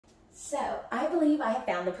So I believe I have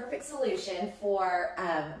found the perfect solution for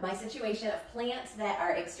my situation of plants that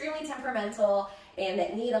are extremely temperamental and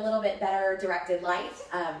that need a little bit better directed light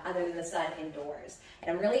other than the sun indoors.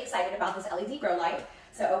 And I'm really excited about this LED grow light.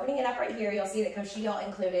 So opening it up right here, you'll see that Koshio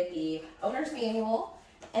included the owner's manual.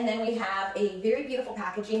 And then we have a very beautiful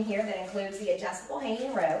packaging here that includes the adjustable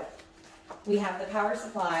hanging rope. We have the power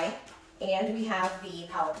supply and we have the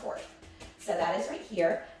power cord. So that is right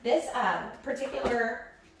here. This particular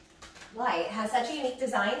light has such a unique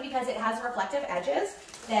design because it has reflective edges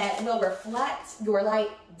that will reflect your light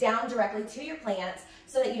down directly to your plants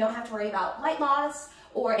so that you don't have to worry about light loss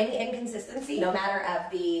or any inconsistency, no matter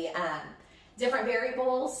of the different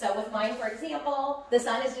variables. So with mine, for example, the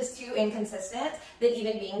sun is just too inconsistent that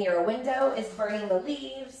even being near a window is burning the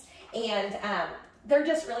leaves, and they're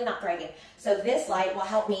just really not thriving. So this light will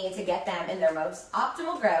help me to get them in their most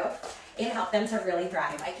optimal growth and help them to really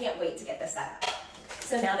thrive. I can't wait to get this set up.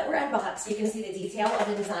 So now that we're unboxed, you can see the detail of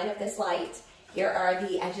the design of this light. Here are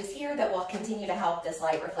the edges here that will continue to help this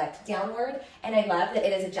light reflect downward, and I love that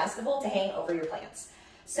it is adjustable to hang over your plants.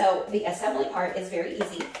 So the assembly part is very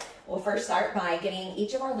easy. We'll first start by getting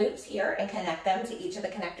each of our loops here and connect them to each of the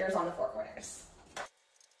connectors on the four corners.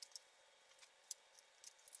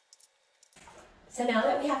 So now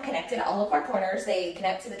that we have connected all of our corners, they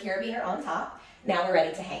connect to the carabiner on top. Now we're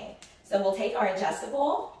ready to hang. So we'll take our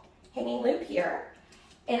adjustable hanging loop here,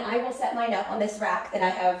 and I will set mine up on this rack that I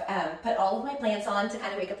have put all of my plants on to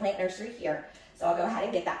kind of make a plant nursery here. So I'll go ahead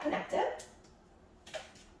and get that connected.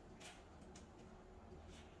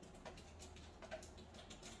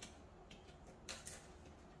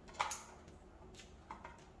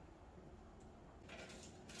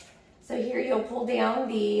 So here you'll pull down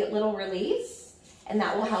the little release, and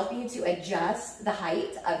that will help you to adjust the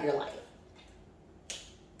height of your light.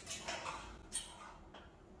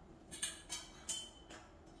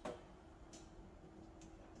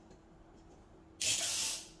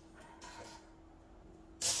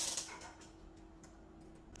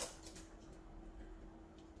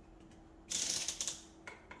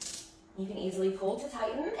 You can easily pull to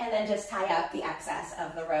tighten and then just tie up the excess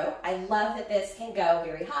of the rope. I love that this can go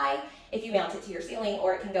very high if you mount it to your ceiling,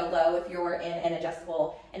 or it can go low if you're in an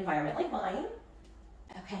adjustable environment like mine.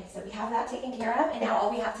 Okay, so we have that taken care of, and now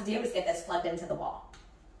all we have to do is get this plugged into the wall.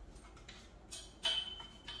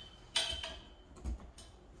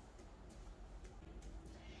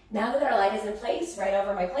 Now that our light is in place right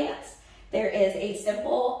over my plants, there is a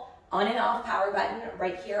simple on and off power button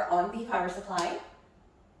right here on the power supply.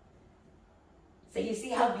 So you see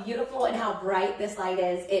how beautiful and how bright this light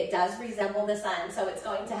is. It does resemble the sun, so it's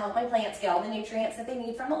going to help my plants get all the nutrients that they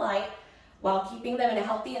need from the light while keeping them in a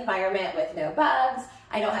healthy environment with no bugs.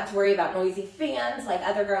 I don't have to worry about noisy fans like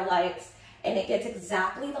other grow lights, and it gets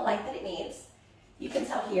exactly the light that it needs. You can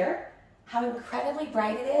tell here how incredibly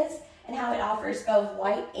bright it is and how it offers both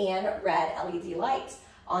white and red LED lights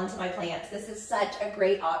onto my plants. This is such a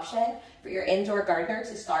great option for your indoor gardener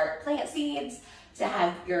to start plant seeds, to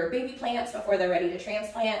have your baby plants before they're ready to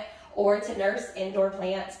transplant, or to nurse indoor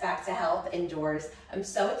plants back to health indoors. I'm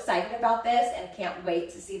so excited about this and can't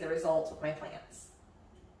wait to see the results with my plants.